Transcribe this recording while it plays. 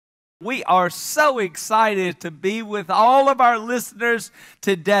We are so excited to be with all of our listeners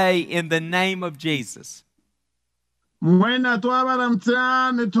today in the name of Jesus. Mwena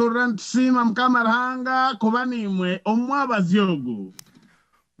twabaramtsa niturantsima mkamarhanga kubanimwe omwabazyogu.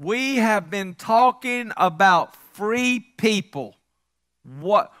 We have been talking about free people.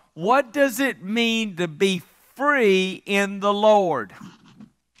 What does it mean to be free in the Lord?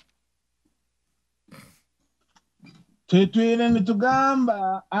 Tetwire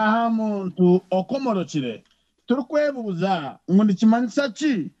nitugamba aha muntu okomorokire. Turukwebuza ngundi kimanisa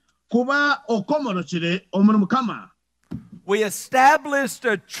ki kuba okomorokire omuri Mukama. We established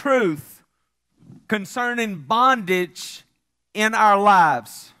a truth concerning bondage in our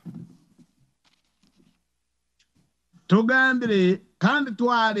lives. Tugambire kandi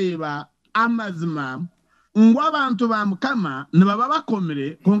twareba amazima ngw'abantu ba Mukama nibaba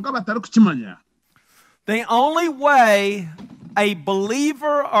bakomere konka batari kukimanya. The only way a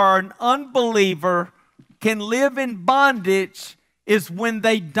believer or an unbeliever can live in bondage is when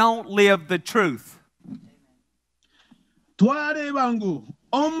they don't live the truth. Twareba ngu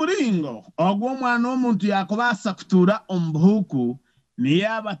omuringo ogw'omwana w'omuntu yakubasa kutuura omu buhuku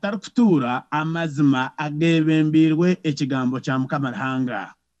niyo batari kutuura amazima agebembirwe ekigambo kya Mukama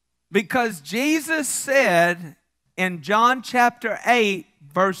Ruhanga. Because Jesus said in John chapter 8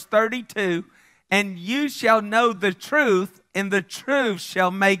 verse 32, "And you shall know the truth, and the truth shall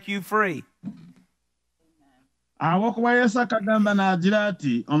make you free." Aho kuba Yesu akagamba nagira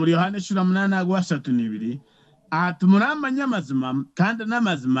ati omuri Yohana 8:32 ati muramanya amazima kandi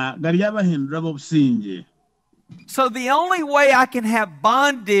n'amazima gari yabahindura b'obusinge. So the only way I can have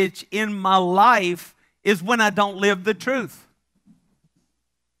bondage in my life is when I don't live the truth.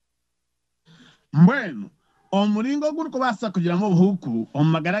 Mbwenu omuringo guri kubasa kugiramu obuhuku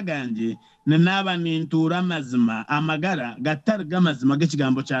omu magara ganje ninaba nintuura amazima amagara gatari g'amazima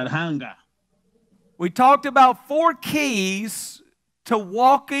g'ekigambo kya Ruhanga. We talked about 4 keys to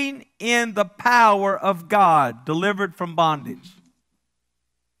walking in the power of God, delivered from bondage.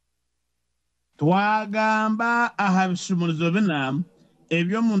 Twagamba aha bishumulizo bina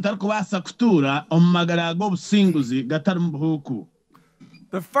eby'omuntu ari kubasa kutuura omu magara g'obusinguzi gatari mu buhuku.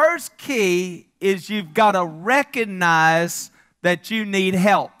 The first key is you've got to recognize that you need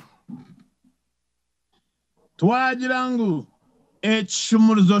help. Twagira ngu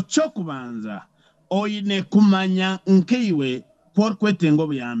ekishumulizo ky'okubanza oyine kumanya nk'iwe kw'orikwetenga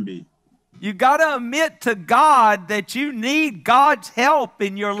obuyambi. You got to admit to God that you need God's help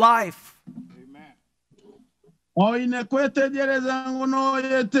in your life. Oyine kwetegereza ngu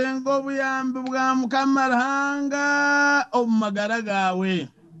nooyetenga obuyambi bwa Mukama Ruhanga omu magara gawe.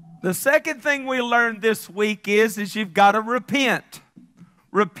 The second thing we learned this week is you've got to repent.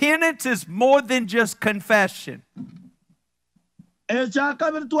 Repentance is more than just confession.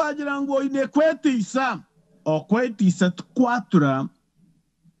 Ekyakabiri twagira ngu oyine kwetiisa. Okwetiisa tukwatura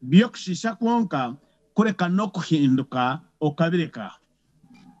by'okushisha kwonka kureka n'okuhinduka okabireka.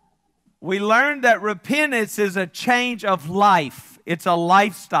 We learned that repentance is a change of life. It's a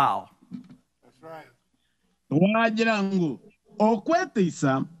lifestyle. That's right. Twagira ngu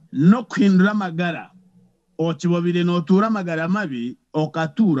okwetiisa n'okuhindura amagara. Okibobire n'otuura amagara mabi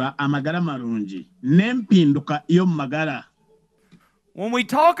okatuura amagara marungi n'empinduka y'omu magara. When we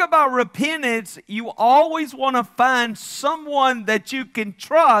talk about repentance, you always want to find someone that you can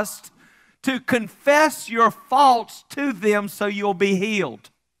trust to confess your faults to them so you'll be healed.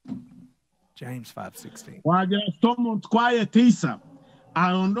 James 5:16. Wagira omuntu kwayetiisa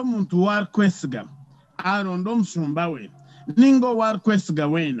aronda omuntu warikwesiga aronda omushumba we ninga owarikwesiga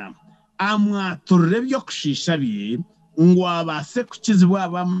weena amwaturire eby'okushiisha bye ngu abaase kukizibwa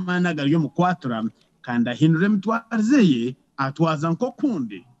ab'amaani agari omu kwatura kandi ahindure emitwarize ye atwaza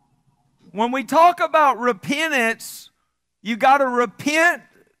nk'okundi. When we talk about repentance, you got to repent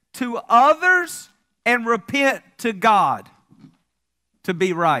to others and repent to God to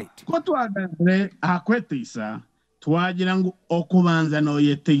be right. Ko twagambire aha kwetiisa twagira ngu okubanza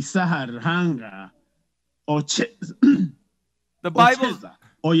nooyetiisa ha Ruhanga ocheza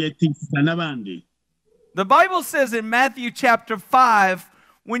oyetiisa n'abandi. The Bible says in Matthew chapter 5,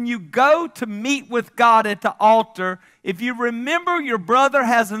 when you go to meet with God at the altar, if you remember your brother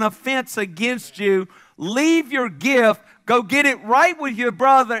has an offense against you, leave your gift, go get it right with your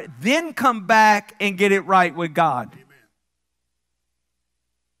brother, then come back and get it right with God.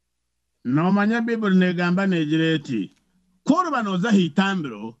 Nomanya Bibuli negamba negira eti kuruba noza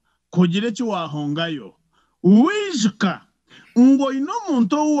hitambiro kugira eki wahongayo wijuka ngo ino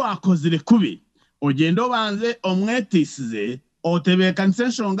omuntu owakozire kubi ogenda obanze omwetiisize otebeekanise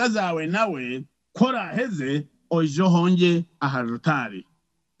enshonga zawe nawe kora aheze oije ohonge aha rutari.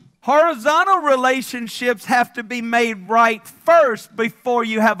 Horizontal relationships have to be made right first before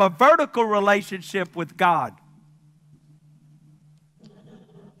you have a vertical relationship with God.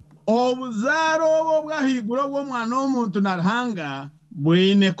 Obuzaare obwo bwahigura bw'omwana w'omuntu na Ruhanga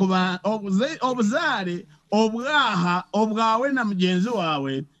bwine kuba obuzaare obwaha obwawe na mugenzi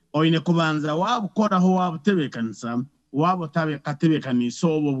wawe oine kubanza wabukoraho wabutebekanisa wabutebekanisa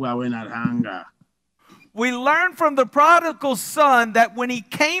obwo bwawe na Ruhanga. We learn from the prodigal son that when he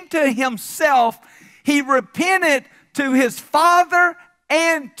came to himself, he repented to his father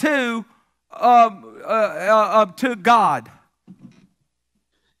and to God.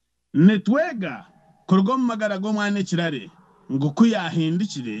 Netwega kurugo mu magara g'omwana ekirare nguku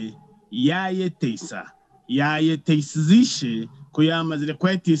yahindukire yayeteisizishe kuyamazire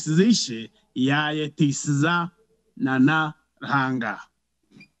kweteisizishe yayeteisiza na Ruhanga.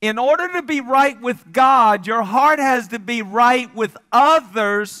 In order to be right with God, your heart has to be right with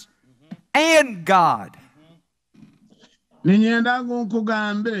others and God. Ninyenda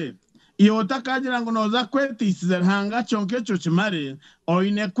nkugambe iyo otakagira ngo noza kwetisiza Ruhanga kyonka ekyo kimare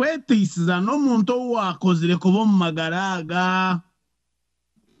oine kwetisiza n'omuntu wakozire kuba mu magaraga.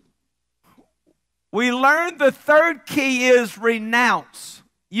 We learned the third key is renounce.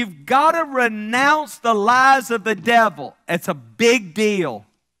 You've got to renounce the lies of the devil. It's a big deal.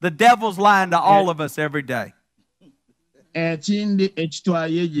 The devil's lying to all of us every day. Ekindi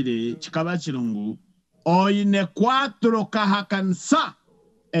ekitwayegire kikaba kirungu oine kwatoroka hakansa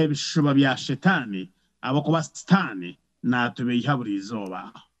ebishuba bya shetani abakuba satani natubeiha buri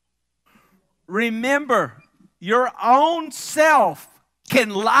izooba. Remember, your own self can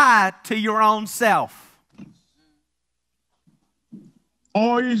lie to your own self.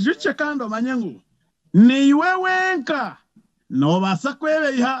 Oyijuche kandi omanye ngu niiwe wenka nobasa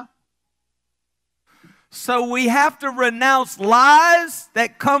kwebeiha. So we have to renounce lies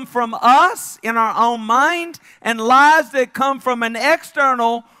that come from us in our own mind and lies that come from an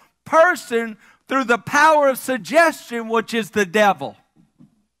external person through the power of suggestion, which is the devil.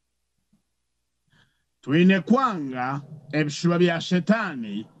 Twine kwanga ebishuba bya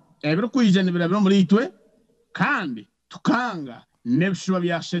shetani ebirikwijana birabira muri itwe kandi tukanga n'ebishuba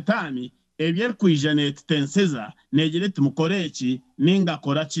bya shetani ebyerikwijana etutenseza negire tumukoreki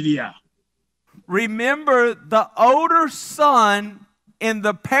ningakora kiriya. Remember the older son in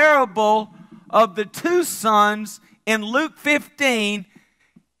the parable of the two sons in Luke 15,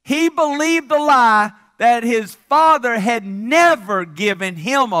 he believed the lie that his father had never given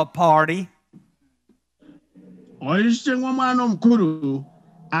him a party. Oyishye ng'omwana omukuru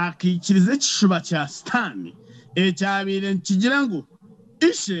akikiriza ekishuba kya Sitaani ekyabire nkigira ngu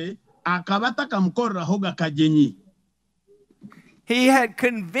ishe akaba takamukoreraho gakagenyi. He had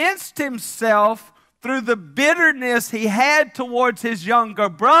convinced himself through the bitterness he had towards his younger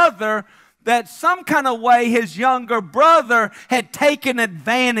brother that some kind of way his younger brother had taken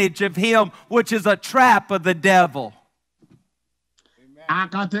advantage of him, which is a trap of the devil.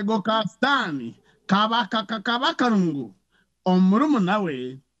 Akatego ka Sitaani kaba karungu omurumuna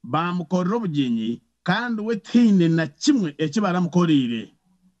we bamukorera obugenyi kandi we tiine na kimwe eki baramukorire.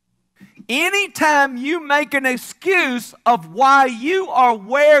 Anytime you make an excuse of why you are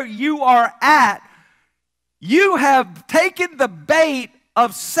where you are at, you have taken the bait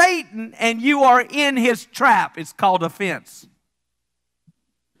of Satan and you are in his trap. It's called offense.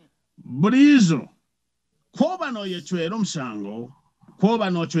 Burizo koba noyechwera omushango koba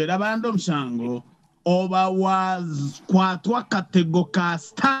nochwera abandi omushango oba wakwatwa katego ka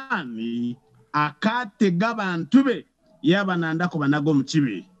Sitaani akatega abantu be yaba nanda kuba nago mu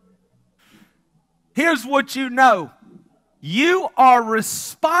kibi. Here's what you know. You are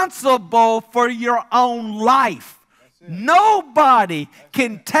responsible for your own life. Nobody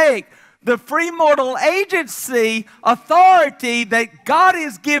can take the free mortal agency authority that God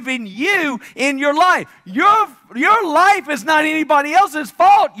has given you in your life. Your life is not anybody else's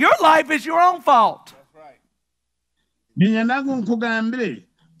fault. Your life is your own fault. Binyanago nkugambire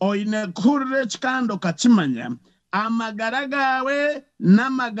oine kurre chikando kachimanya amagara gawe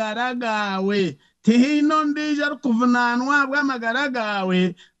n'amagara gawe tihino ndija rukuvunanwa bw'amagara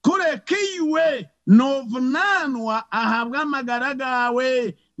gawe kureka iwe novunanwa ahabwa amagara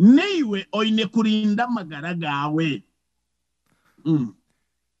gawe niwe oine kurinda amagara gawe.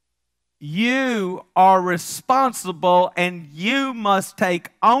 You are responsible and you must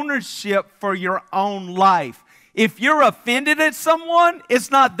take ownership for your own life. If you're offended at someone, it's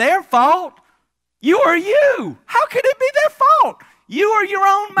not their fault. You are you. How can it be their fault? You are your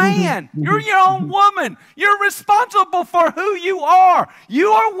own man. You're your own woman. You're responsible for who you are. You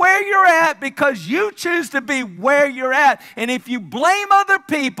are where you're at because you choose to be where you're at. And if you blame other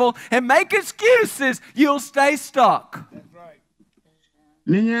people and make excuses, you'll stay stuck.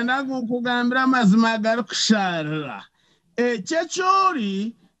 Ninyenda kukugambira mazima gari kusharira.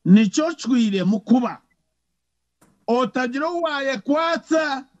 Echechori nicho chwire mukuba. Otagira uwaye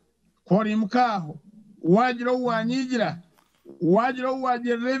kwatsa kori mukaho. Wagira uwanyigira. Wagira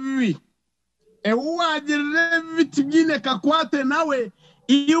uwagira bibi. Uwagira bibi tigine kakwate nawe.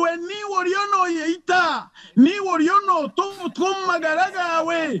 Iwe niwo ryono yeita. Niwo ryono tumagaraga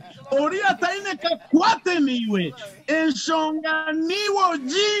we. Ori ataine kakwate niwe. Enshonga niwo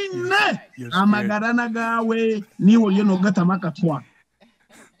jine. Amagarana gawe. Niwo ryono gatamaka twa.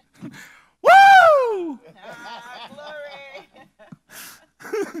 Woo!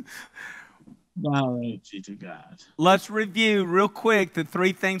 Glory to God. Let's review real quick the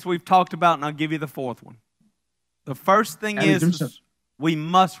three things we've talked about, and I'll give you the fourth one. The first thing is we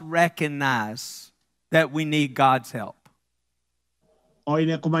must recognize that we need God's help.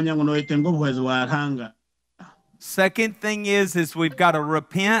 Second thing is we've got to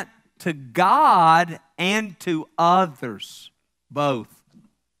repent to God and to others, both.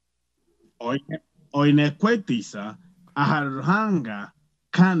 And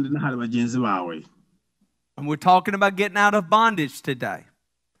we're talking about getting out of bondage today.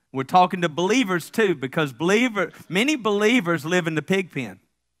 We're talking to believers too, because many believers live in the pig pen.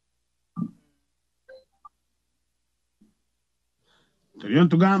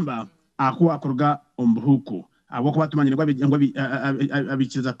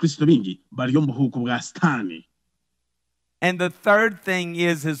 And the third thing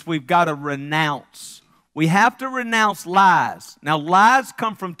is we've got to renounce. We have to renounce lies. Now, lies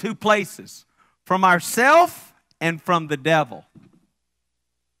come from two places, from ourselves and from the devil.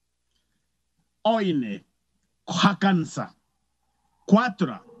 Oine, kuhakansa,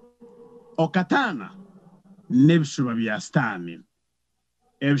 quatra, okatana, nebshubabiastani.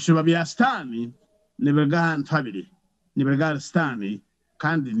 Ebshubabiastani, nebergan family, nebergar stani,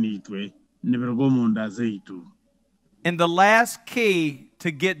 kandi nitwe, nebergomunda zeitu. And the last key to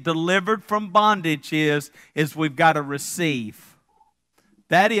get delivered from bondage is we've got to receive.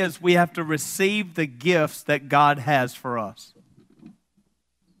 That is, we have to receive the gifts that God has for us.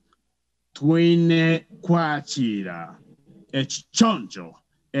 Twine kwachira, echonjo,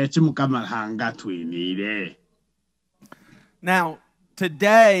 echimukamalhanga twinire. Now,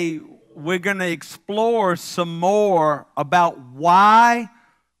 today we're going to explore some more about why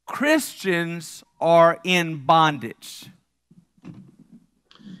Christians are in bondage.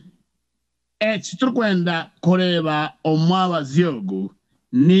 Echiturkwenda koreba omwaba zyogu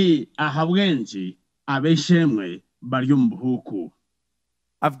ni ahabwenji abeshemwe baryumbuhuku.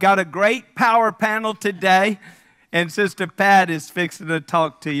 I've got a great power panel today, and Sister Pat is fixing to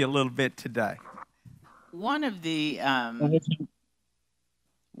talk to you a little bit today. One of the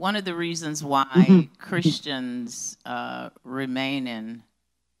reasons why Christians remain in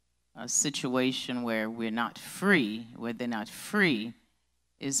a situation where they're not free,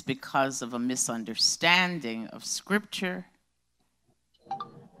 is because of a misunderstanding of Scripture.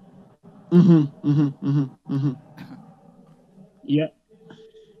 Yeah.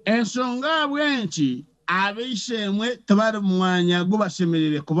 Ensonga bwenchi abishemwe tabari mwanya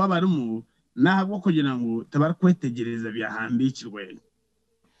gubashemerere kuba barimu nahubwo kugira ngo tabari kwetegereza byahandikirwe.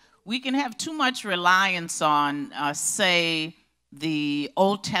 We can have too much reliance on, say, the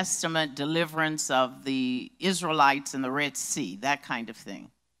Old Testament deliverance of the Israelites in the Red Sea, that kind of thing.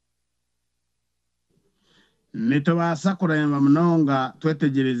 Netobasa kuremba mnonga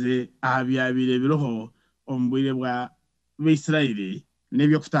twetegereze abyabire biroho ombwire bwa Bisirayeli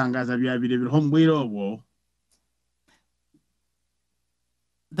nebyo kutangaza byabire biroho mbwire obwo.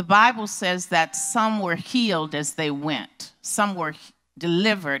 The Bible says that some were healed as they went. Some were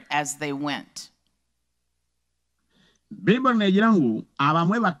delivered as they went. Bible negira ngo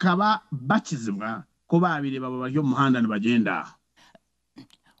abamwe bakaba bakizibwa ko babire babo baryo muhanda nibagenda.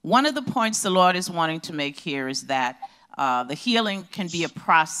 One of the points the Lord is wanting to make here is that the healing can be a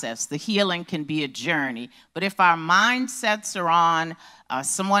process. The healing can be a journey. But if our mindsets are on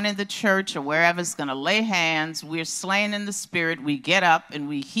someone in the church or wherever is going to lay hands, we're slain in the spirit, we get up and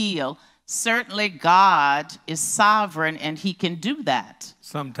we heal, certainly God is sovereign and he can do that.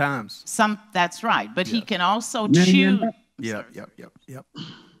 Sometimes. That's right. But he can also choose. Yep.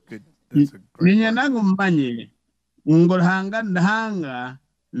 Good. That's a great point.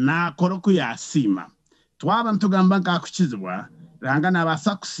 Na koroku ya sima. Twaba ntugamba nkakukizibwa ranga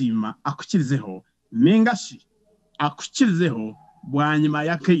nabasa kusima akukirizeho ningashi akukirizeho bwanyuma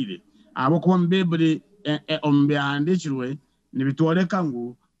yakaire abokuba mu Bible omu byahandikirwe nibitworeka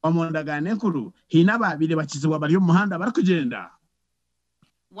ngu omu ndagaano enkuru hiine ababiri bakizibwa bari omu muhanda barikugenda.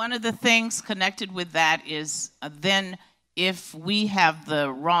 One of the things connected with that is then if we have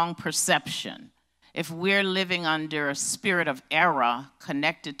the wrong perception, if we're living under a spirit of error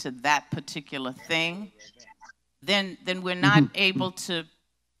connected to that particular thing, then we're not able to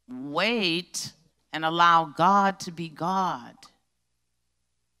wait and allow God to be God.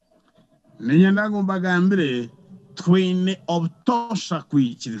 Ninyenda ngumbagambire twine obutosha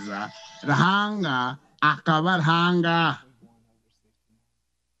kwikiriza Ruhanga akaba Ruhanga.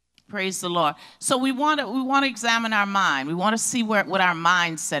 Praise the Lord. So we want to examine our mind. We want to see what our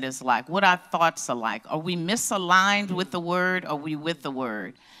mindset is like, what our thoughts are like. Are we misaligned with the Word? Are we with the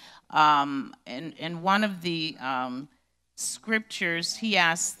Word? In one of the scriptures, he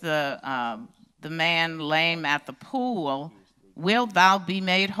asked the man lame at the pool, "Will thou be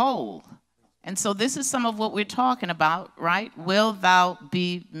made whole?" And so this is some of what we're talking about, right? Will thou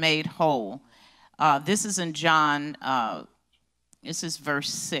be made whole? This is in John. This is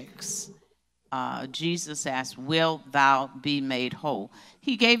verse 6. Jesus asked, "Will thou be made whole?"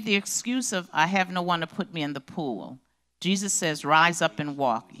 He gave the excuse of, "I have no one to put me in the pool." Jesus says, "Rise up and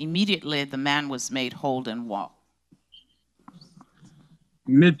walk." Immediately the man was made whole and walked.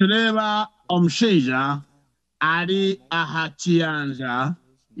 Nitureba omushaija ari aha kiyanja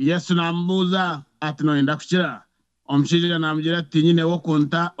Yesu namubuuza ati noyenda kukira. Omushaija namugira ati nyine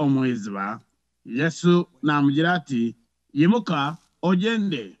wokunta omwiziba. Yesu namugira ati yimuka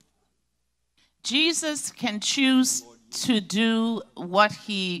ogende. Jesus can choose to do what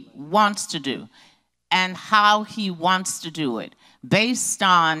he wants to do and how he wants to do it based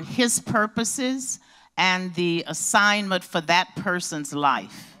on his purposes and the assignment for that person's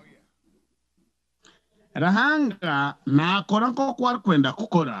life. Ruhanga nakora nk'uko arikwenda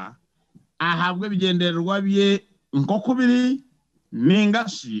kukora ahabwe ebigendererwa bye nk'uko biri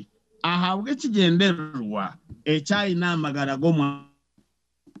ningashi ahabwe ekigendererwa ekyayina amagara g'omwana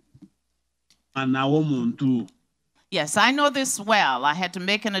w'omuntu. Yes, I know this well. I had to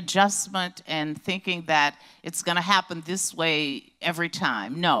make an adjustment and thinking that it's going to happen this way every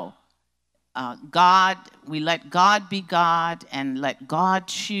time. No. We let God be God and let God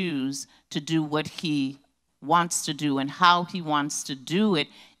choose to do what he wants to do and how he wants to do it.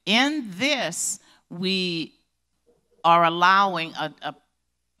 In this, we are allowing a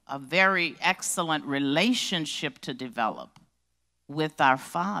very excellent relationship to develop with our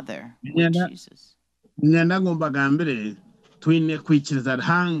Father, with Jesus. Nyenda ngumbagambire twine kwikiriza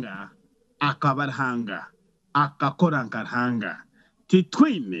Ruhanga akaba Ruhanga akakora nka Ruhanga.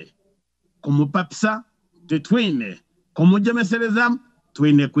 Titwine kumupapisa, titwine kumujemesereza,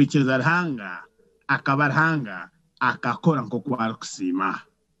 twine kwikiriza Ruhanga akaba Ruhanga akakora nk'uko arikusima.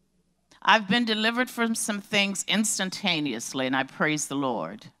 I've been delivered from some things instantaneously, and I praise the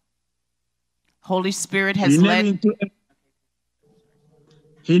Lord. Holy Spirit has led.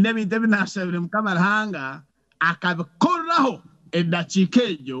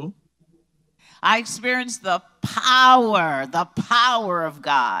 I experienced the power of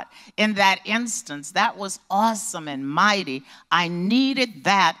God in that instance. That was awesome and mighty. I needed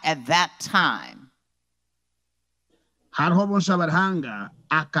that at that time.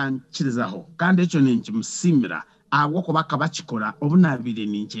 Kandi ekyo ninkimusiimira ahabw'okuba akabakikora obunaabire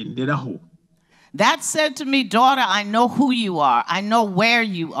ninkyenderaho. That said to me, "Daughter, I know who you are. I know where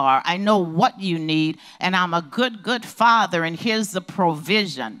you are. I know what you need. And I'm a good father. And here's the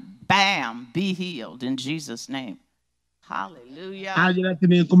provision. Bam, be healed in Jesus' name." Hallelujah.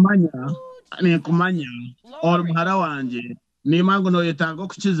 Ninkumanya omuhara wanje nimangu noyetanga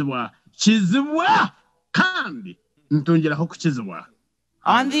okukizibwa kizibwa kandi ntongeraho kukizibwa.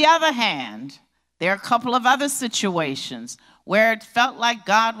 On the other hand, there are a couple of other situations where it felt like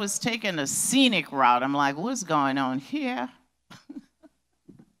God was taking a scenic route. I'm like, what's going on here?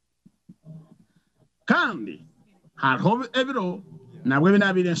 Kandi hariho ebiro nabwe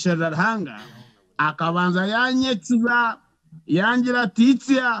binaabire nsherera Ruhanga akabanza yanyekiza yangira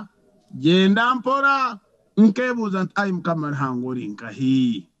titya genda mpora nkebuuza nti ayi Mukama Ruhanga ori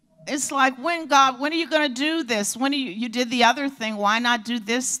nkahi. It's like, when are you going to do this? When you did the other thing, why not do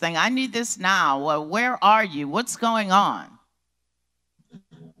this thing? I need this now. Well, where are you? What's going on?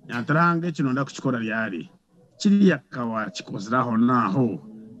 Nyantaranga kino ndakukikora lyari kiriya kawa kikozeraho naho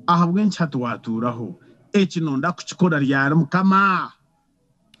ahabwe nkyatwaturaho ekino ndakukikora lyari Mukama.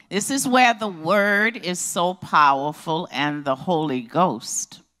 This is where the word is so powerful and the Holy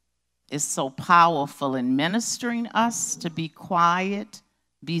Ghost is so powerful in ministering us to be quiet,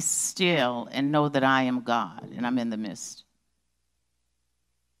 be still, and know that I am God and I'm in the midst.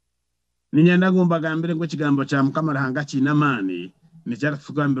 ninyenda gumbagambire ngo ikigambo cya Mukama Ruhanga kinamani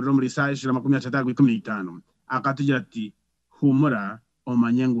nicyatugambirira muri Isaya 23:15 akatugira ati humura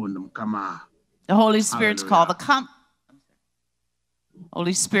omanye ngunda Mukama. The Holy Spirit's called the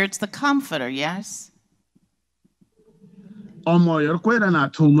Holy Spirit's the comforter, yes? Omwoyo kwera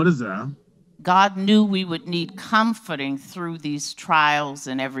natumuriza. God knew we would need comforting through these trials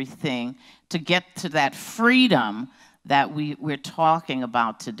and everything to get to that freedom that we're talking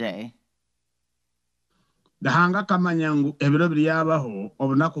about today. Dahanga kamanyangu ebiro byabaho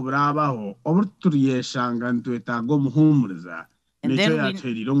obunaku burabaho obuturiyeshanga ntwetago muhumuriza nicyo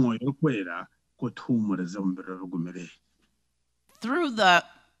yateriro mwoyo kwera kutumuriza mu biro rugumire. Through the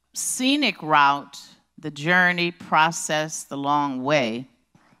scenic route, the journey process, the long way,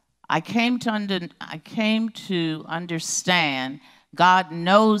 I came to understand God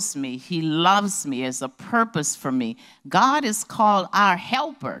knows me. He loves me. There's a purpose for me. God is called our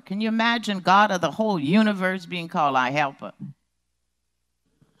helper. Can you imagine God of the whole universe being called our helper?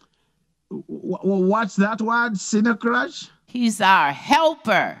 What's that word, Sinacrush? He's our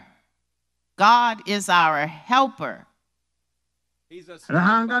helper. God is our helper.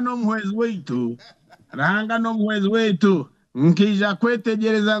 Rahanga no mwezi wetu. Rahanga no mwezi wetu. Nkija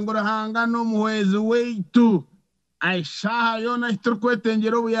kwetegereza ngo rahanga no mwezi wetu.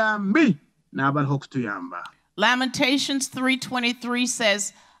 Lamentations 3:23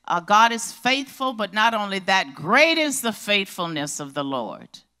 says, God is faithful, but not only that, great is the faithfulness of the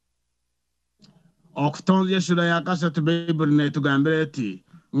Lord.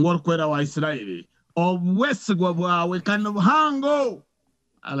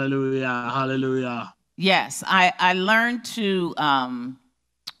 Hallelujah, hallelujah. Yes, I learned to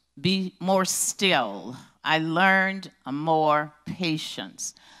be more still. I learned more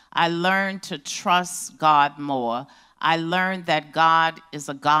patience. I learned to trust God more. I learned that God is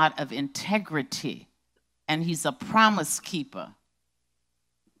a God of integrity, and He's a promise keeper.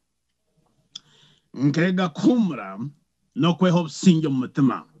 Nkega kumra no kweho sinjo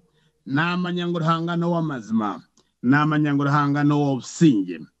mutima na manyangurhanga no wamazima na manyangurhanga no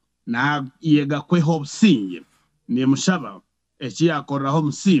obsinje na yega kweho sinje ni mushaba echi yakoraho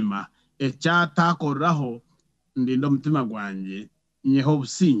musima echatakoraho ndindo mutima gwanjye nyeho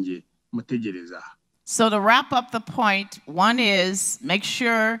businje mutegereza. So to wrap up the point, one is make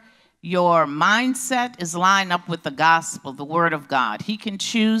sure your mindset is lined up with the gospel, the word of God. He can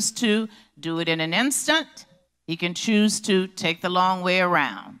choose to do it in an instant. He can choose to take the long way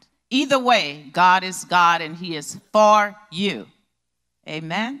around. Either way, God is God and He is for you.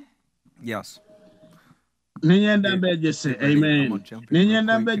 Amen? Yes. Ninyenda mbejese, amen.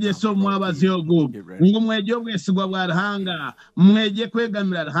 Ninyenda mbejese omwabazi ogu. Ngumweje obwesigwa bwa Ruhanga, mweje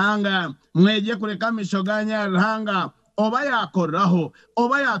kwegamira Ruhanga, mweje kureka mishoganya Ruhanga, oba yakoraho,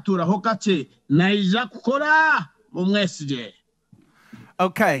 oba yaturaho kake, naija kukora mu mwesije.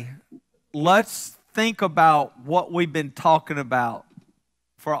 Okay, let's think about what we've been talking about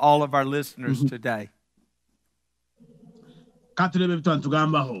for all of our listeners today. Katurebe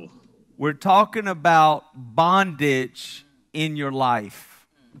bitantugambaho. We're talking about bondage in your life.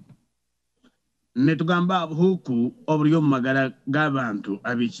 We're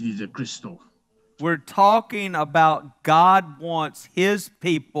talking about God wants His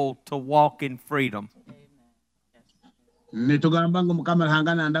people to walk in freedom.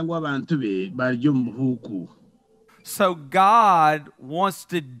 So God wants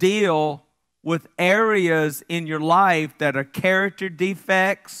to deal with areas in your life that are character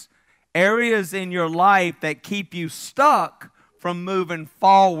defects, areas in your life that keep you stuck from moving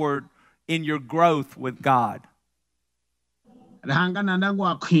forward in your growth with God.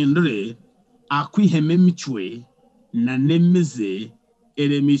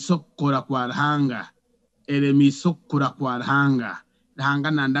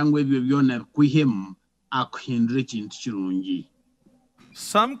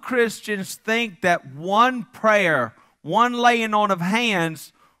 Some Christians think that one prayer, one laying on of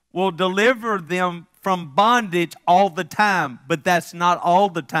hands will deliver them from bondage all the time, but that's not all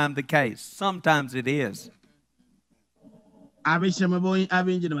the time the case. Sometimes it is.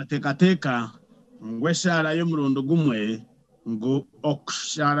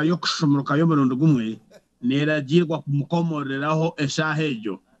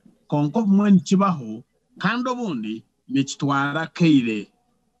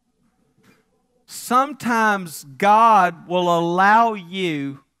 Sometimes God will allow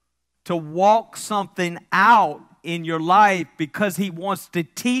you to walk something out in your life because He wants to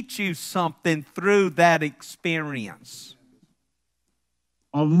teach you something through that experience.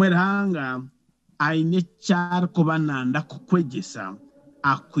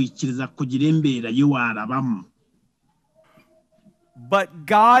 akwikiriza kugira embeera yiwarabamu. But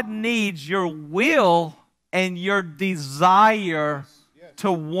God needs your will and your desire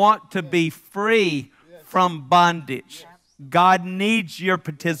to want to be free from bondage. God needs your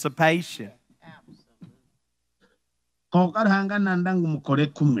participation. Kokarhanga nanda ngumukore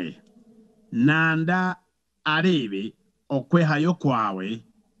kumwe nanda arebe okwehayo kwawe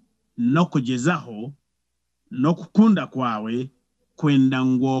no kugezaho no kukunda kwawe kwenda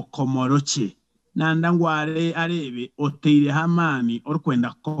ngo komoroke nanda ngo arebe oteire hamani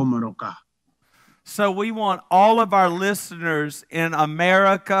orikwenda komoroka. So we want all of our listeners in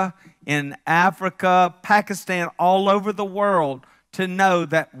America, in Africa, Pakistan, all over the world to know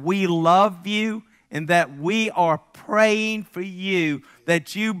that we love you and that we are praying for you,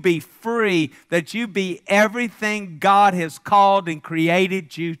 that you be free, that you be everything God has called and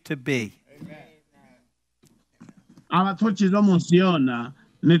created you to be. Abatokiza munsi yona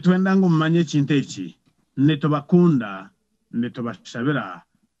nitwenda ngo mumanye kintu eki nitubakunda nitubashabira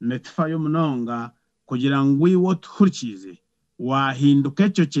nitufayo munonga kugira ngo iwo tuhurikize wahinduka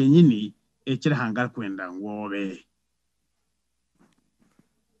ekyo kyenyini ekirahanga kwenda ngobe.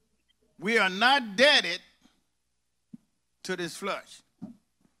 We are not indebted to this flesh.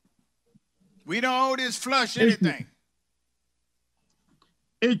 We don't owe this flesh anything.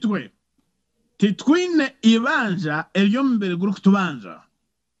 Etwe titwine ibanja ery'omubiri guri kutubanja.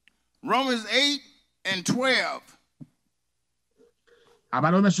 Romans 8:12.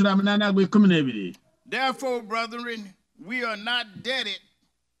 Abaroma 8:12. Therefore, brethren, we are not indebted.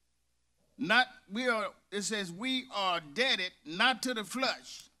 It says we are indebted not to the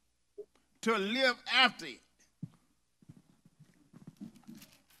flesh, to live after it.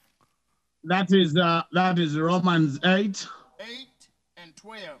 That is Romans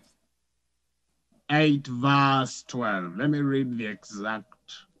 8:12. 8 verse 12. Let me read the exact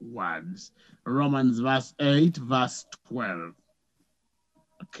words. Romans verse 8 verse 12.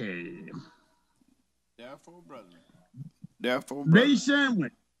 Okay. Therefore, brethren.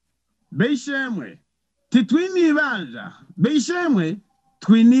 Beishemwe. Titwini ibanja. Beishemwe.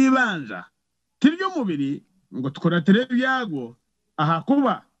 Twini ibanja. Tiryo mubiri ngo tukoratire byago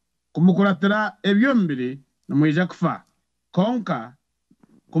ahakuba kumukoratira ebyombiri namwija kufa. Konka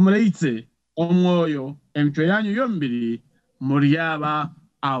kumureitse omwoyo emicwe yanyu yombiri muryaba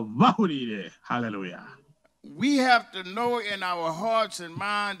abahurire. Hallelujah. We have to know in our hearts and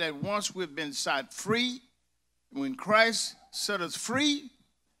mind that once we've been set free, when Christ set us free,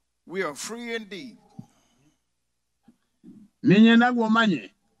 we are free indeed. Ninye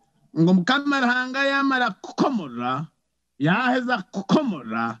nagwomanye ngo mukamarahanga yamara kukomora yaheza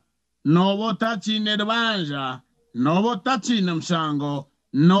kukomora nobo tachine rubanja nobo tachine mshango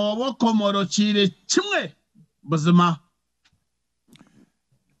nobo komoro chire chimwe buzima.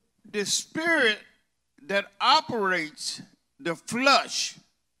 The spirit that operates the flesh,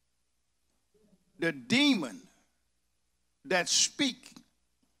 the demon that speak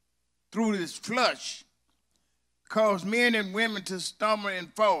through this flesh, cause men and women to stumble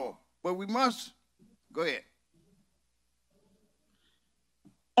and fall. But we must go ahead.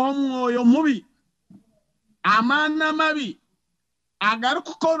 Omwoyo mubi amana mabi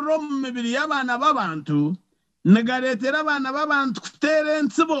agarukukora mu mibiri y'abana b'abantu negaretera abana b'abantu kutera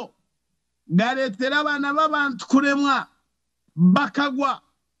ensibo garetera abana b'abantu kuremwa bakagwa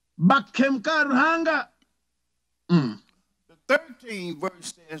bakemka ruhanga. The 13th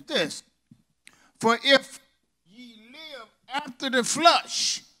verse says this: for if ye live after the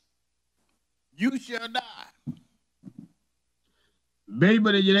flesh, you shall die.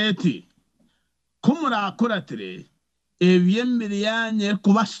 Bible gireti kumura kuratire ebyembere yanye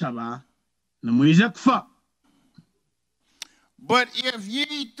kubashaba namwije kufa. But if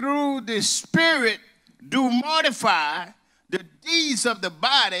ye through the Spirit do mortify the deeds of the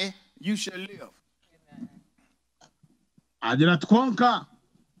body, you shall live. Agira twonka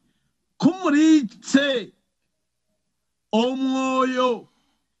kumuritse omwoyo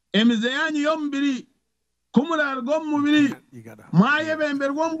emize yanyu yombiri kumurarwa mubiri mwaye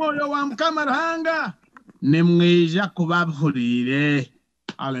bemberwa omwoyo wa mukamarahanga nemweja kubabhurire.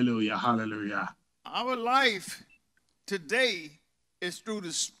 Hallelujah, hallelujah. Our life today is through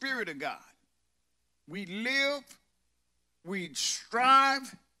the Spirit of God. We live, we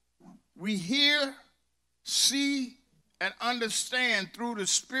strive, we hear, see, and understand through the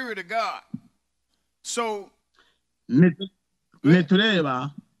Spirit of God. So,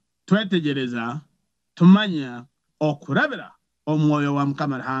 netureba twetegereza tumanya okurabira omwoyo wa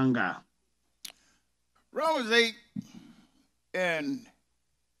mukamarahanga. Romans 8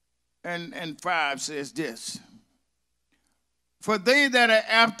 and 5 says this: For they that are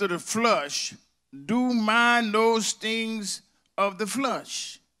after the flesh do mind those things of the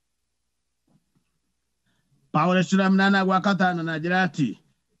flesh. Pawulo munana gwa kataano n'agira ati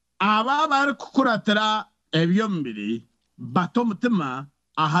aba bari kukuratira eby'omubiri bato omutima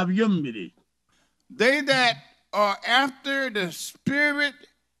aha by'omubiri. They that are after the spirit,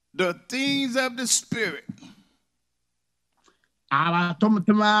 the things of the spirit. Abato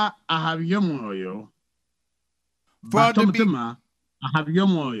omutima aha by'omwoyo. For Bato omutima aha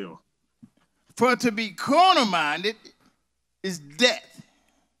by'omwoyo. For to be carnal-minded is death.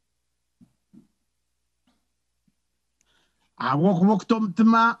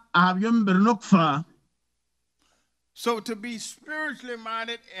 So to be spiritually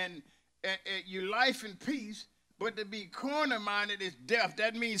minded and your life in peace, but to be carnal-minded is death.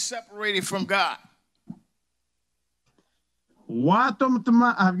 That means separated from God.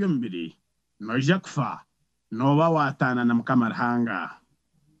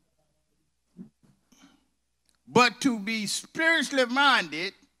 But to be spiritually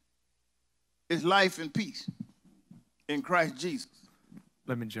minded is life and peace in Christ Jesus.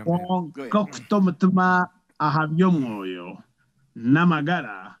 Let me jump in. Go ahead.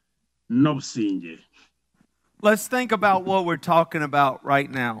 Let's think about what we're talking about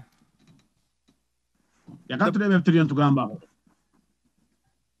right now.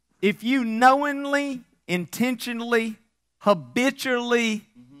 If you knowingly, intentionally, habitually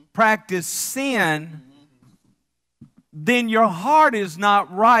practice sin, then your heart is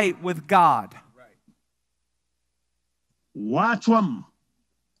not right with God. Watchwam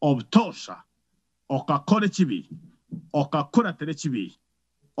obtosha okakore chibi okakuratere chibi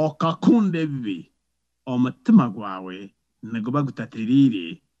okakunde bibi omutima gwawe neguba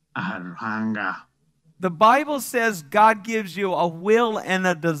gutatirire aharuhanga. The Bible says God gives you a will and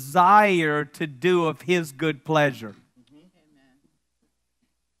a desire to do of His good pleasure.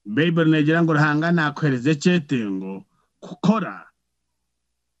 Bible negira ngo ruhanga nakwereze cyetengo kukora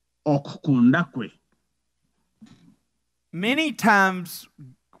okukunda kwe. Many times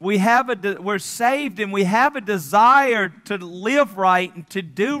we're saved and we have a desire to live right and to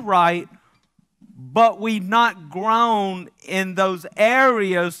do right, but we've not grown in those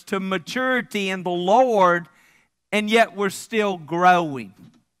areas to maturity in the Lord, and yet we're still growing.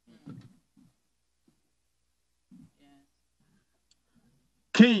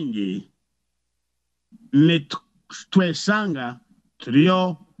 Kengi ne twesanga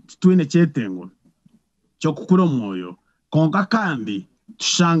turiyo twine cyetengo cyo kukura omwoyo konka kandi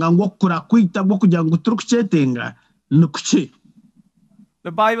tushanga ngo kura kwita bwo kugira ngo turi kucyetenga nukuki.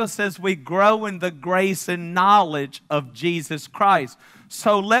 The Bible says we grow in the grace and knowledge of Jesus Christ.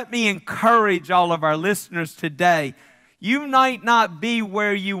 So let me encourage all of our listeners today. You might not be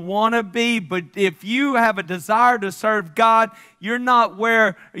where you want to be, but if you have a desire to serve God, you're not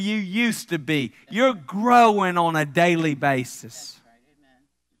where you used to be. You're growing on a daily basis.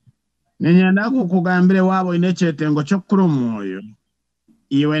 Nenyenda kukugambire wabo ine cyetengo cyo kuri omwoyo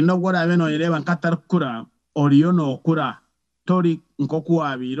iwe no gora beno ireba nkatarukura oriyo no kura tori nkoku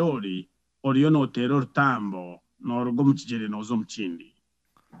wabirori oriyo no terror tambo no rugo mukigere nozo mukindi.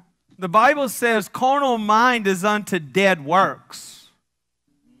 The Bible says carnal mind is unto dead works.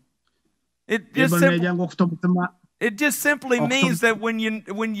 It just simply means that when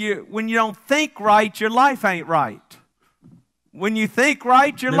you don't think right, your life ain't right. When you think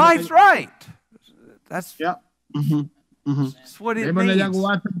right, your life's right. That's that's what it means.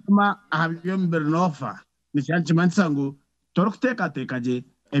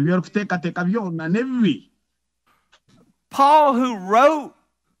 Paul, who wrote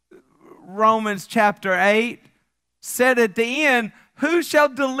Romans chapter 8, said at the end, "Who shall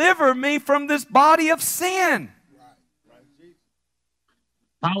deliver me from this body of sin?"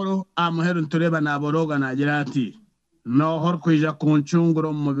 Paulo amuheru ntureba naboroga nagira ati no horkwija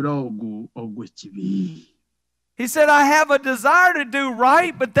kunchunguro mubirogu ogwekibi. He said, "I have a desire to do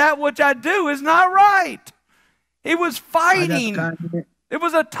right, but that which I do is not right." He was fighting. It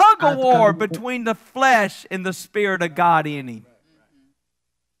was a tug of war between the flesh and the Spirit of God in him.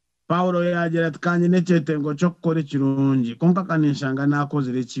 Paulo yagira kandi necyetengo cyo gukora kirungi konka kanishanga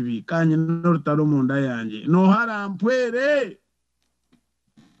nakozere kibi kandi n'urutaro munda yanjye no harampwere.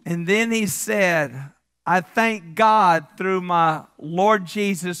 And then he said, "I thank God through my Lord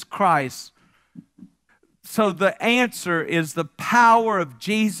Jesus Christ." So the answer is the power of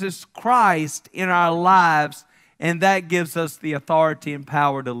Jesus Christ in our lives, and that gives us the authority and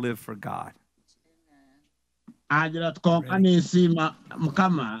power to live for God. Agira tkonka nisima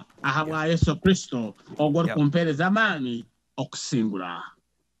mukama ahabwa Yesu Kristo ogor kumpere zamani okusingura.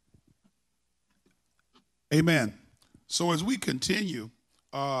 Amen. So as we continue,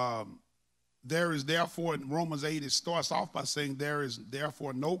 there is therefore, in Romans 8, it starts off by saying there is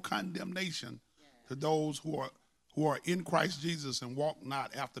therefore no condemnation to those who are in Christ Jesus and walk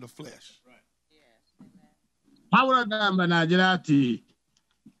not after the flesh. Pawulo agamba n'agira ati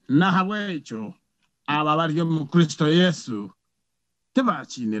nahabwekyo abo abali mu Kristo Yesu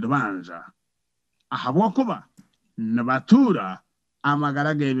tebakiine rubanza ahabw'okuba ne batuura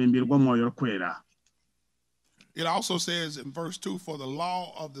amagara g'ebimbirwa omwoyo orukwera. It also says in verse 2, for the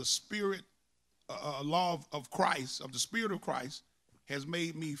law of the Spirit, law of Christ, of the Spirit of Christ, has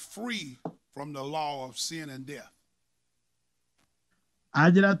made me free from the law of sin and death.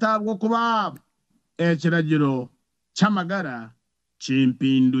 Agira ati ahabw'okuba ekiragiro ky'amagara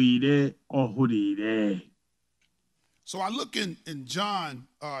kimpinduire ohuriire. So I look in John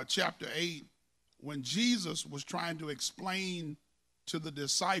chapter 8, when Jesus was trying to explain to the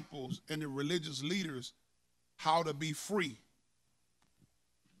disciples and the religious leaders how to be free.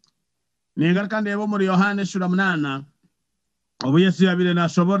 Ningaruka ndeeba omuri Yohana eshura 8 obu Yesu yabiire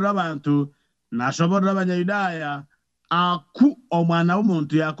nashoborera abantu nashoborera abanyayudaaya aku omwana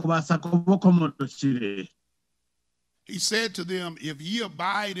w'omuntu yakubaasa kuba okomorokire. He said to them, if ye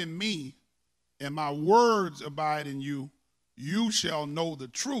abide in me and my words abide in you, you shall know the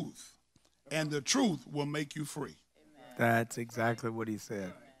truth, and the truth will make you free. That's exactly what he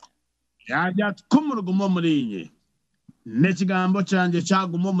said. Yajja ati kumuruguma omuri inye n'ekigambo kyanje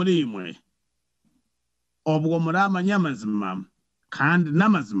kyaguma omuri imwe obwo muramanya amazima kandi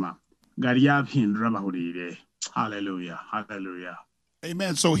n'amazima gari yabihindura abahuriire. Hallelujah, hallelujah.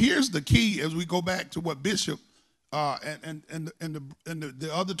 Amen. So here's the key as we go back to what Bishop and the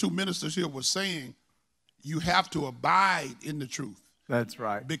other two ministers here were saying. You have to abide in the truth. That's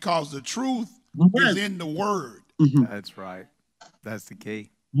right. Because the truth is in the word. That's right. That's the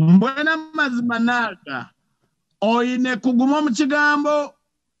key. Mbwena amazima naga oyine kuguma mu kigambo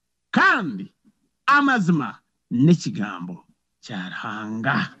kandi amazima n'ekigambo kya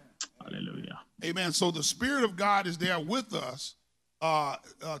Ruhanga. Hallelujah. Amen. So the Spirit of God is there with us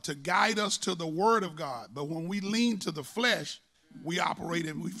to guide us to the Word of God. But when we lean to the flesh, we operate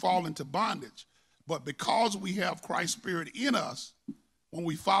and we fall into bondage. But because we have Christ's Spirit in us, when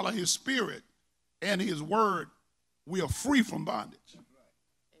we follow His Spirit and His Word, we are free from bondage.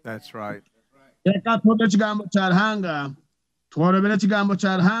 That's right. Eka twogera ekigambo kya Ruhanga tworobera ekigambo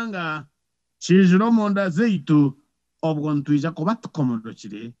kya Ruhanga kijira omunda zaitu obwo ntwija kuba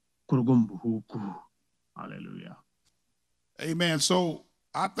tukomorokire kuruga omu buhuuku. Hallelujah. Amen. So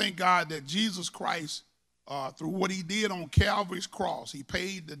I thank God that Jesus Christ, through what He did on Calvary's cross, He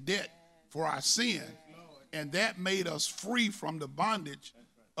paid the debt for our sin, and that made us free from the bondage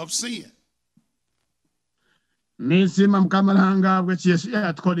of sin. Nisima Mukama Ruhanga bwe Yesu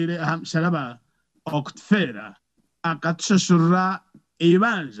yatukolere aha musaraba okutufeera akatushashurira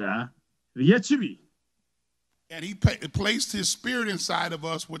ibanja ry'ekibi. And He placed His Spirit inside of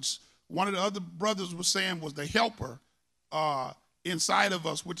us, which one of the other brothers was saying was the helper inside of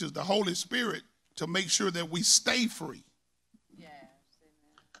us, which is the Holy Spirit, to make sure that we stay free.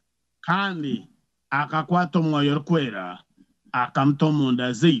 Kandi akakwata omwoyo orukwera akamuta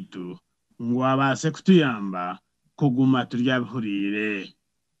omunda zaitu ngu abaase kutuyamba kuguma turi abihuriire.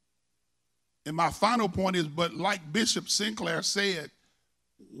 And my final point is, but like Bishop Sinclair said,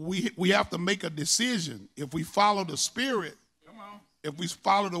 we have to make a decision. If we follow the Spirit, if we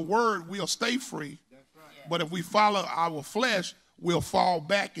follow the Word, we'll stay free. That's right. But if we follow our flesh, we'll fall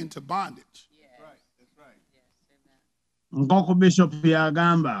back into bondage. That's right. Nk'uko Bishop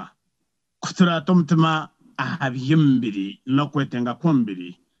yagamba kuturata omutima aha by'omubiri n'okwetenga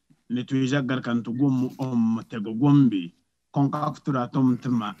kw'omubiri nitwija kugaruka nitugumu omu mutego gw'omubiri konka kuturata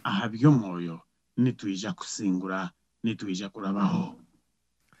omutima aha by'omwoyo nitwija kusingura nitwija kurabaho.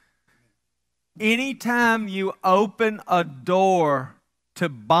 Anytime you open a door to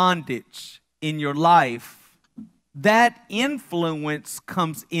bondage in your life, that influence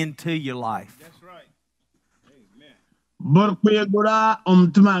comes into your life. That's right. Amen. Borkwegura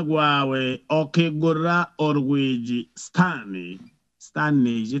omutima gwawe okegura orwigi stani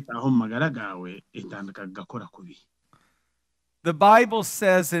jitaho magara gawe itandika gakora kubi. The Bible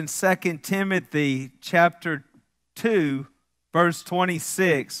says in 2 Timothy chapter 2 verse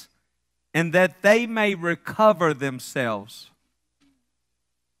 26, and that they may recover themselves.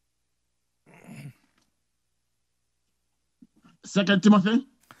 Second Timothy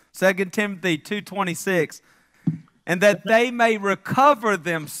 2 Timothy 2:26, and that they may recover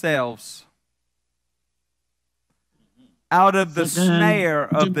themselves out of the snare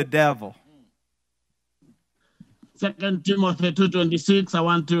of the devil. 2 Timothy 2:26. I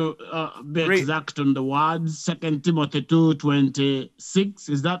want to be exact on the words. 2 Timothy 2:26.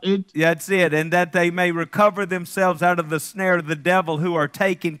 Is that it? That's it. And that they may recover themselves out of the snare of the devil, who are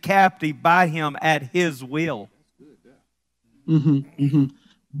taken captive by him at his will.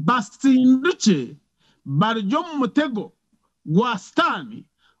 Basinduke baryo mu mutego gwa Satani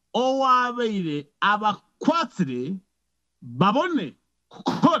owabaire abakwatire babone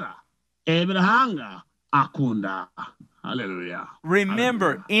kukora ebirahanga akunda. Hallelujah.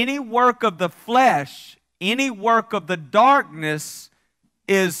 Remember, Hallelujah. any work of the flesh, any work of the darkness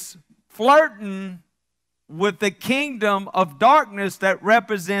is flirting with the kingdom of darkness that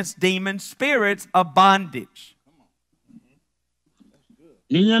represents demon spirits of bondage.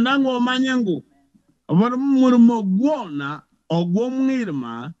 Ninyenda ng'omanye ngu buli murimo gwona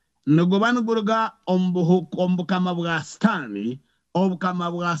ogw'omwirima niguba niguruga omu bukama bwa Satani,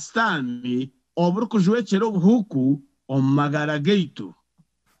 obukama bwa Satani oburikujwekera obuhuku omu magara gaitu.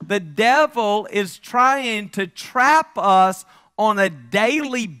 The devil is trying to trap us on a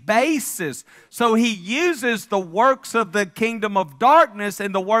daily basis. So he uses the works of the kingdom of darkness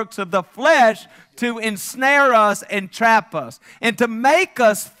and the works of the flesh to ensnare us and trap us. And to make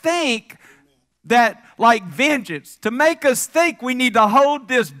us think that, like vengeance, to make us think we need to hold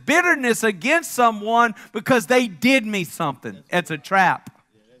this bitterness against someone because they did me something. It's a trap.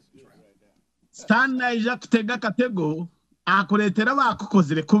 Satani naija kutega katego akuleetera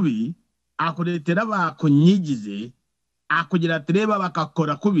baakukozire kubi, akuleetera baakunyigize, akugira ati reba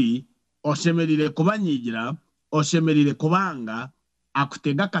bakakora kubi, oshemerire kubanyigira, oshemerire kubanga,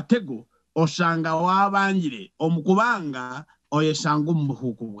 akutega katego, oshanga wabangire, omukubanga oyeshanga omu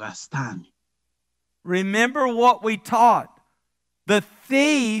buhuku bwa Satani. Remember what we taught. The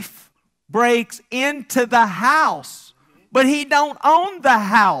thief breaks into the house, but he don't own the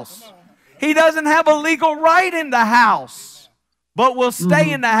house. He doesn't have a legal right in the house, but will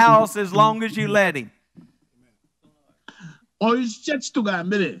stay in the house as long as you let him. Oyiche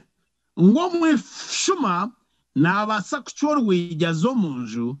kitugambire ng'omweshuma n'abaasa kucwa orwija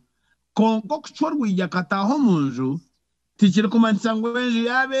z'omunju konka okucwa orwija akataaha omunju tikiri kumanyisa ngu enju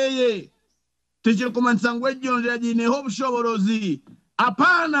yabeeye, tikiri kumanyisa ngu egyo nju yagiineho obushoborozi.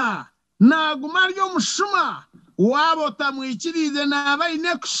 Apana, naaguma ari omushuma waaba otamwikiriize naaba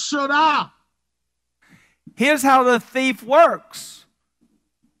aine kushora. Here's how the thief works.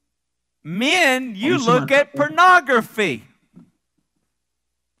 Men, you look at pornography.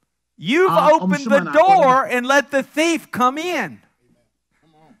 You've opened the door and let the thief come in.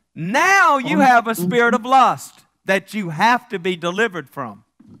 Now you have a spirit of lust that you have to be delivered from.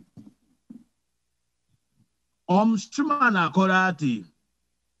 Omushuma naakora ati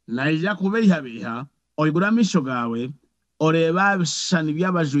naija kubeehabeeha oigura amisho gaawe oreeba ebishushani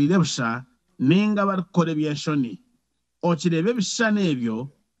by'abajwire busha ninga barikukora eby'enshoni, okireeba ebishushani ebyo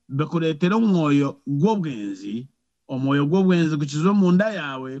bikureetera omwoyo gw'obwenzi, omwoyo gw'obwenzi gukiza omu nda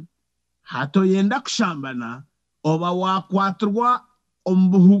yawe, hatoyenda kushambana oba wakwatirwa omu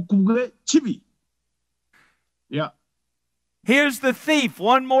buhuku bw'ekibi. Yeah. Here's the thief.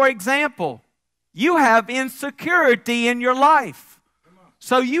 One more example. You have insecurity in your life.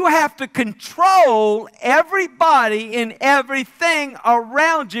 So you have to control everybody and everything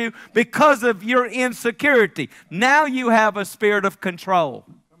around you because of your insecurity. Now you have a spirit of control.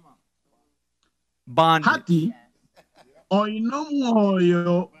 Bondage. Hati oyina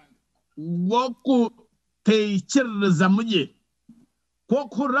omwoyo gw'okuteekyereza muye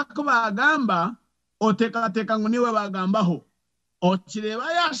kw'okuhurira ku bagamba oteekateeka ngu niwe bagambaho,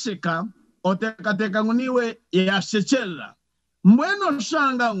 okireeba yasheka oteekateeka ngu niwe yashekyerera. Mbwenu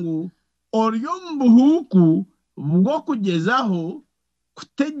oshanga ngu ori omu buhuku bw'okugezaho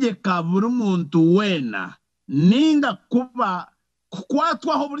kutegeka buri muntu weena ninga kuba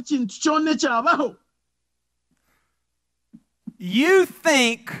kukwatwaho buri kintu kyona ekyabaho. You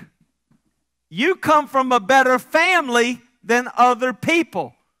think you come from a better family than other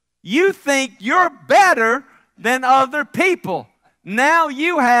people. You think you're better than other people. Now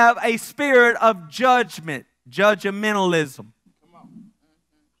you have a spirit of judgment, judgmentalism.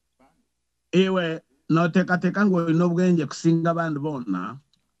 Iwe noteekateeka ngu olina obwenge kusinga abandi boona,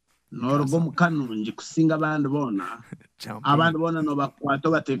 n'oruga omu kanungi kusinga abandi boona, abandi boona nobakwata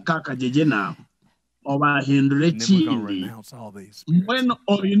obateeka akajege naawe obahindura ekindi. Mbwenu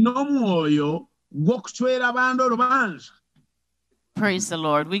olina omwoyo gw'okucwera abandi orubanja. Praise the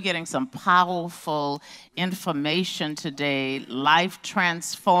Lord. We're getting some powerful information today,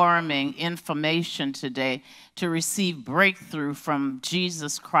 life-transforming information today to receive breakthrough from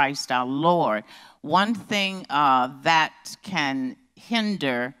Jesus Christ our Lord. One thing that can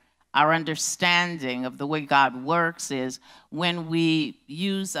hinder our understanding of the way God works is when we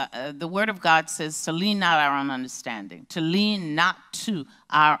use, the Word of God says to lean not our own understanding, to lean not to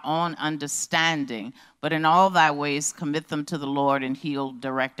our own understanding, but in all thy ways commit them to the Lord and he'll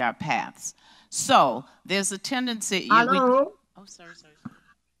direct our paths. So there's a tendency. Hello? Oh, sorry.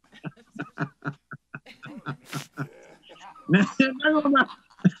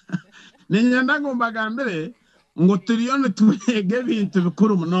 Nengenda bagambire ngo tuliyone tubege ebintu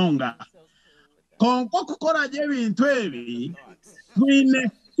bikuru munonga konko kukora ebintu ebi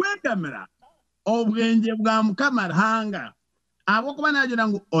twine kwegamira obwenge bwa Mukama Ruhanga abokuba nagira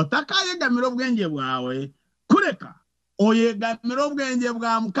ngo otakayegamira obwenge bwawe kureka oyegamira obwenge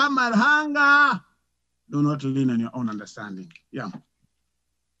bwa Mukama Ruhanga. Do not lean on your own understanding. Yeah.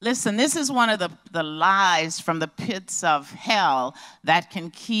 Listen, this is one of the lies from the pits of hell that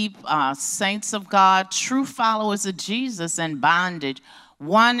can keep saints of God, true followers of Jesus, in bondage.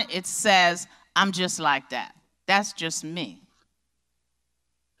 One, it says, I'm just like that. That's just me.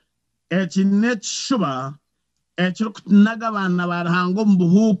 Echinechuba, echiruknaga bana barahango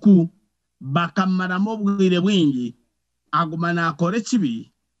mbuhuku bakamara mobwire bwingi agumana akore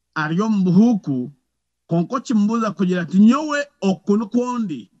kibi ariyo mbuhuku konko chimbuza kugira ati nyowe okunu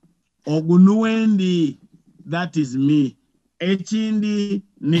kwondi ogunuwendi, that is me. Echindi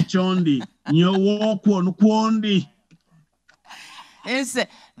nichondi nyowo kwonu kwondi.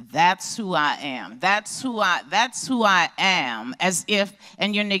 That's who I am. That's who I am, as if,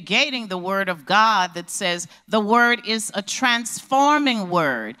 and you're negating the word of God that says the word is a transforming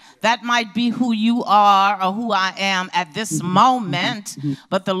word. That might be who you are or who I am at this moment,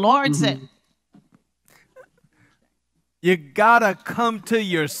 but the Lord said, you gotta come to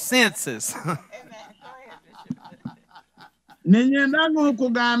your senses. Ninyendangu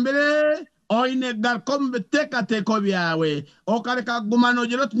kugambire oine garkom beteka teko byawe okareka gumano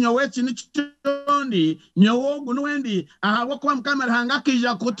jirot nyowe chini chondi nyowo gunwendi ahabo kwa Mukama Ruhanga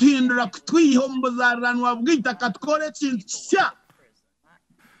kija kutindura kutwihombozaranwa bwita katkore chinsya.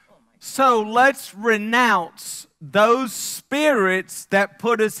 So let's renounce those spirits that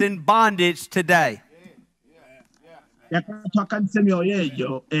put us in bondage today.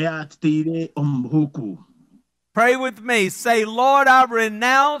 Pray with me. Say, Lord, I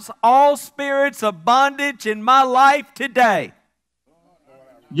renounce all spirits of bondage in my life today.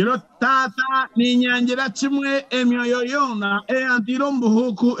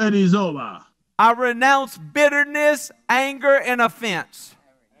 I renounce bitterness, anger, and offense.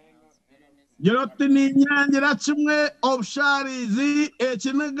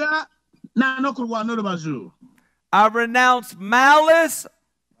 I renounce malice,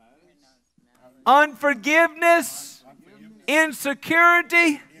 unforgiveness,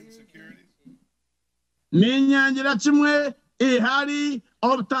 insecurity.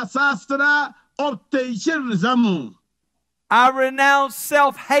 I renounce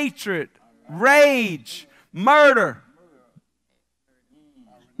self-hatred, rage, murder.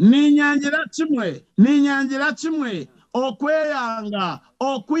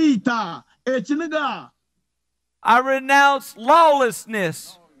 I renounce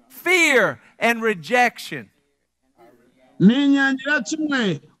lawlessness, fear, and rejection.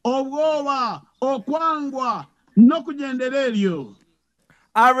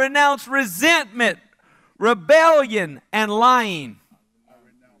 I renounce resentment, rebellion, and lying.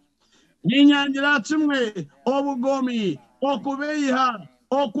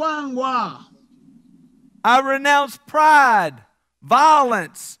 I renounce pride,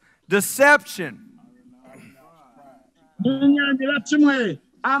 violence, deception.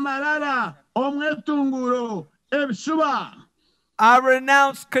 I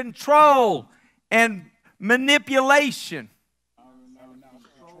renounce control and manipulation.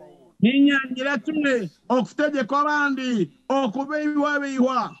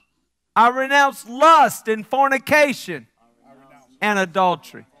 I renounce lust and fornication and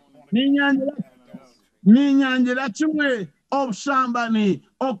adultery.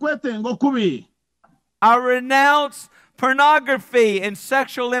 I renounce pornography and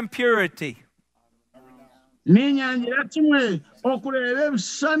sexual impurity. I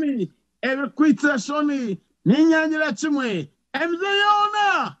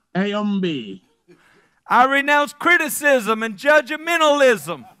renounce criticism and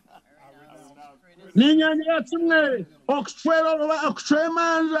judgmentalism.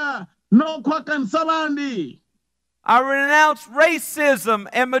 I renounce racism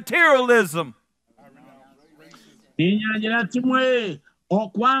and materialism. I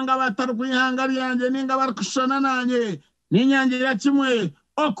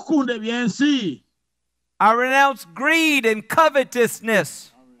renounce greed and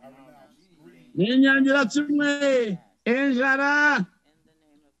covetousness. ninyangira kimwe enjara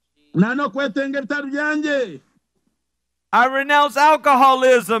nano kwetenge ebitaro byanje. I renounce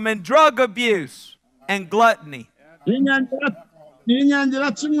alcoholism and drug abuse and gluttony.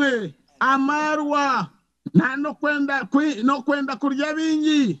 Ninyangira kimwe amarwa nano kwenda kurya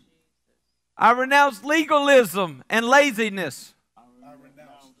bingi. I renounce legalism and laziness.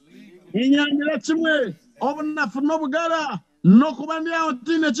 Ninyangira kimwe obunafu n'obugara n'okuba ndi aho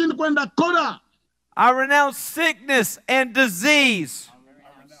tiine ekindi kwenda kukora. I renounce sickness and disease.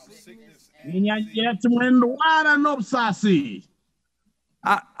 Ninyangira kimwe endwara n'obusaasi.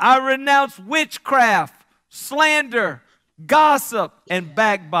 I renounce witchcraft, slander, gossip, and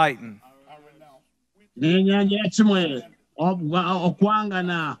backbiting. Ninyangira kimwe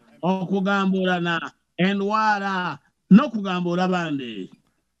okwangana, okugamburana, endwara n'okugambura abandi.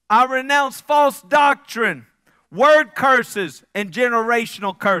 I renounce false doctrine, word curses, and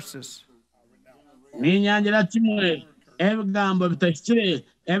generational curses. Ninyangira kimwe ebigambo bitashikire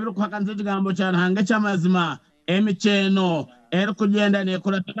ebirikuhakanisa ekigambo kya Ruhanga eky'amazima, emikyeno erikugenda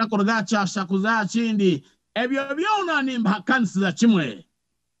neekuratana kuruga kyasha kuza kindi, ebyo byona nimbihakanisiza kimwe.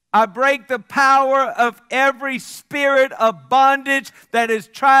 I break the power of every spirit of bondage that has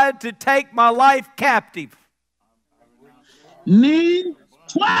tried to take my life captive. Ni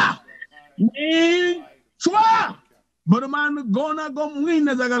chwa burumanu gona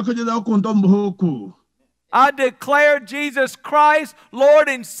gomwine zagarukugeza okunto mbuhuku. I declare Jesus Christ, Lord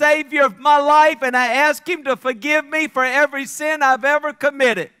and Savior of my life, and I ask Him to forgive me for every sin I've ever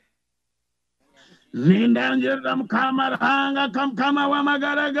committed. Nindanjira mukama Ruhanga kamukama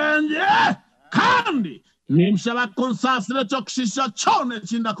w'amagara ganje kandi nimshaba kunsasira ky'okushisha kyona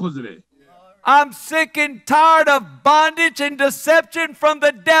ekindakozire. I'm sick and tired of bondage and deception from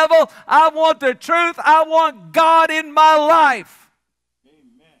the devil. I want the truth. I want God in my life.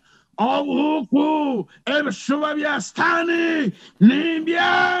 Obuhuku ebishuba bya Satani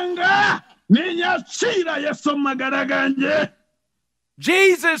nimbyanga ninyakira Yesu magara ganje.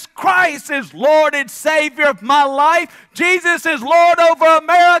 Jesus Christ is Lord and Savior of my life. Jesus is Lord over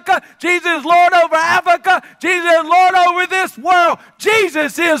America. Jesus is Lord over Africa. Jesus is Lord over this world.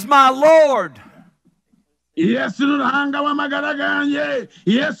 Jesus is my Lord. Yesu n'uruhanga w'amagara ganje,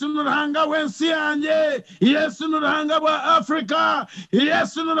 Yesu n'uruhanga w'ensi yanje, Yesu n'uruhanga wa Africa,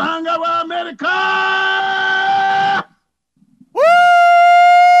 Yesu n'uruhanga wa America. Woo!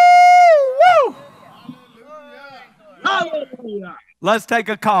 Woo! Hallelujah. Let's take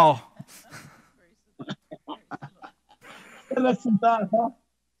a call.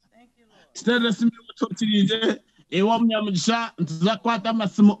 Ewa munyamugisha ntuzakwata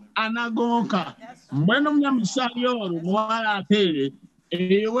amasimu anagonka mbwenu munyamugisha yoru mwara atere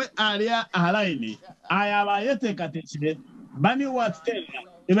ewe alia ahalaini ayaba yetekatekire bani watera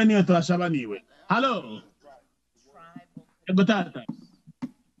ebe niyo turashaba niwe. Hello ego tata.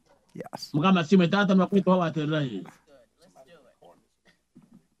 Yes. Mukama simu tata makwito watera hii.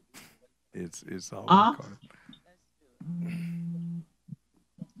 It's all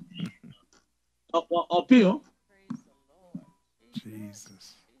Opio.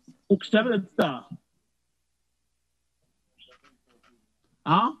 Jesus.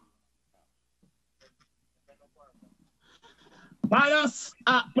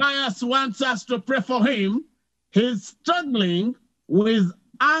 Pius wants us to pray for him. He's struggling with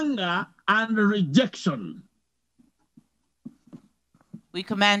anger and rejection. We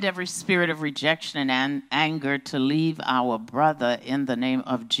command every spirit of rejection and anger to leave our brother in the name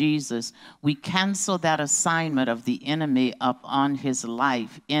of Jesus. We cancel that assignment of the enemy upon his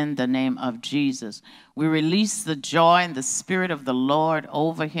life in the name of Jesus. We release the joy and the spirit of the Lord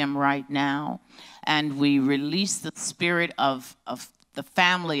over him right now. And we release the spirit of the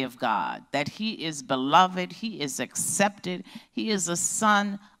family of God, that he is beloved, he is accepted, he is a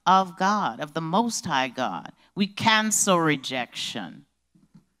son of God, of the Most High God. We cancel rejection.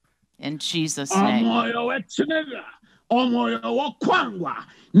 In Jesus' name. Omoyo w'ekinega, omoyo w'okwangwa,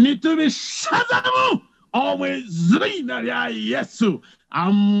 nitubishazamu omw'izina lya Yesu.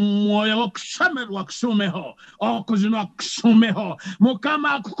 Amoyo w'okushemerwa kushumeho, okujunwa kushumeho,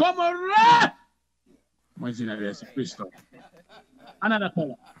 Mukama akukomore mw'izina lya Yesu Kristo. Another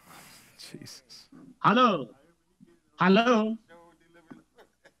caller. Jesus. Hello. Hello.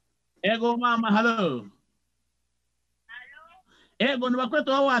 Ego mama, hello. Ego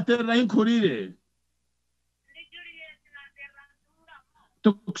nibakweto wawaterera inkurire.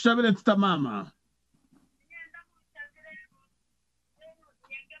 Tukushabire tuta mama.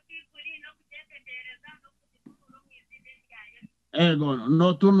 Ego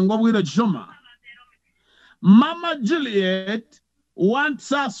no tungo bwire choma. Mama Juliet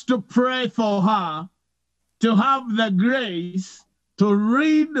wants us to pray for her to have the grace to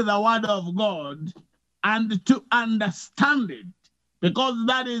read the word of God and to understand it, because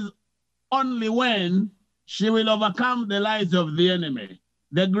that is only when she will overcome the lies of the enemy.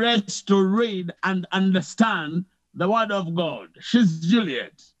 The grace to read and understand the word of God. She's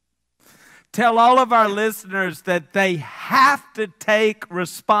Juliet. Tell all of our listeners that they have to take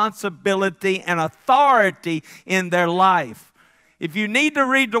responsibility and authority in their life. If you need to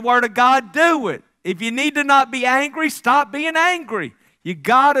read the Word of God, do it. If you need to not be angry, stop being angry. You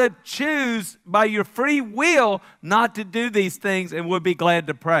got to choose by your free will not to do these things, and we'll be glad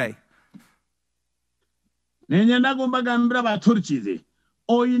to pray.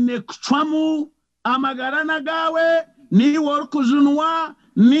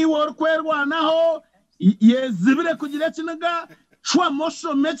 Ni workwerwa naho yezibire kugira kinaga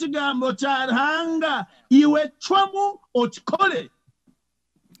chwamoso mechigambo charhanga iwe chwamu ochkore.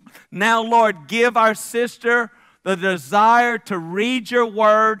 Now, Lord, give our sister the desire to read your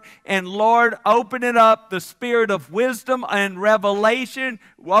word, and Lord, open it up, the spirit of wisdom and revelation.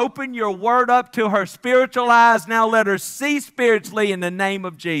 Open your word up to her spiritual eyes. Now let her see spiritually in the name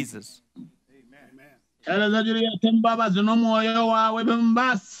of Jesus. We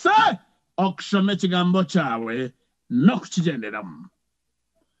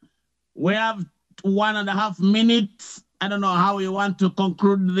have one and a half minutes. I don't know how we want to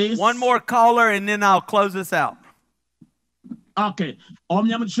conclude this. One more caller and then I'll close this out. Okay. Hello.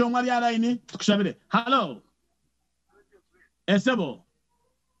 Esebo.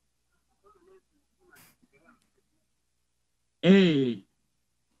 Hey.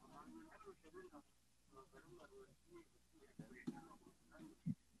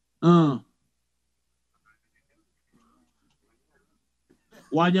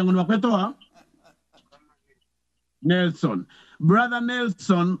 Nelson. Brother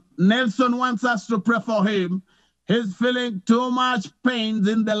Nelson wants us to pray for him. He's feeling too much pains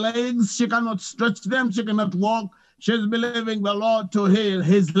in the legs. She cannot stretch them. She cannot walk. She's believing the Lord to heal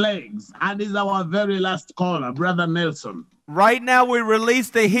his legs. And he's our very last caller, Brother Nelson. Right now, we release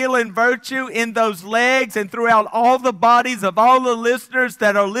the healing virtue in those legs and throughout all the bodies of all the listeners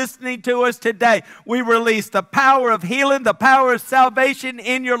that are listening to us today. We release the power of healing, the power of salvation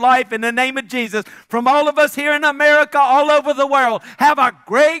in your life in the name of Jesus. From all of us here in America, all over the world, have a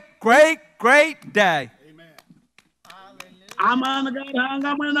great, great, great day. Amen.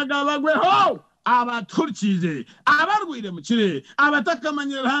 Abaturchize abarwire mukire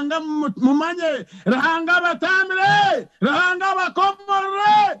abatakamanyira rahanga mumanye rahanga batamire rahanga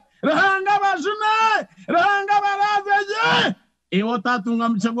bakomore rahanga bajune rahanga barazeje iwo tatunga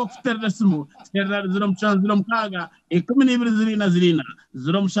mchango kuteresimu terra zirom chan zirom kaga 12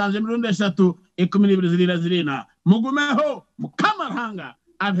 zirom shanje mirundi 3 12 mugumeho mukamarhanga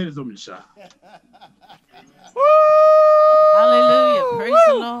abherezo misha. Hallelujah. Praise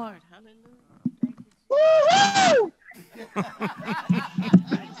the Lord.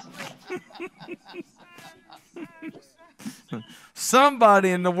 Somebody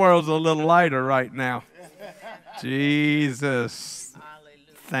in the world's a little lighter right now. Jesus.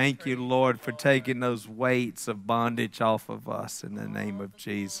 Thank you, Lord, for taking those weights of bondage off of us in the name of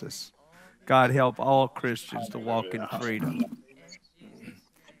Jesus. God, help all Christians to walk in freedom.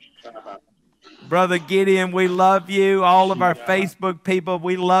 Brother Gideon, we love you. All of our Facebook people,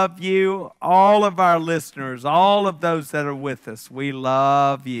 we love you. All of our listeners, all of those that are with us, we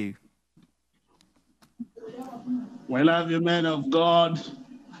love you. We love you, men of God.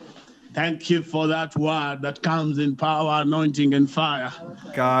 Thank you for that word that comes in power, anointing, and fire.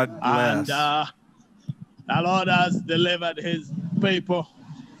 God bless. And the Lord has delivered his people,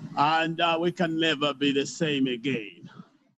 and we can never be the same again.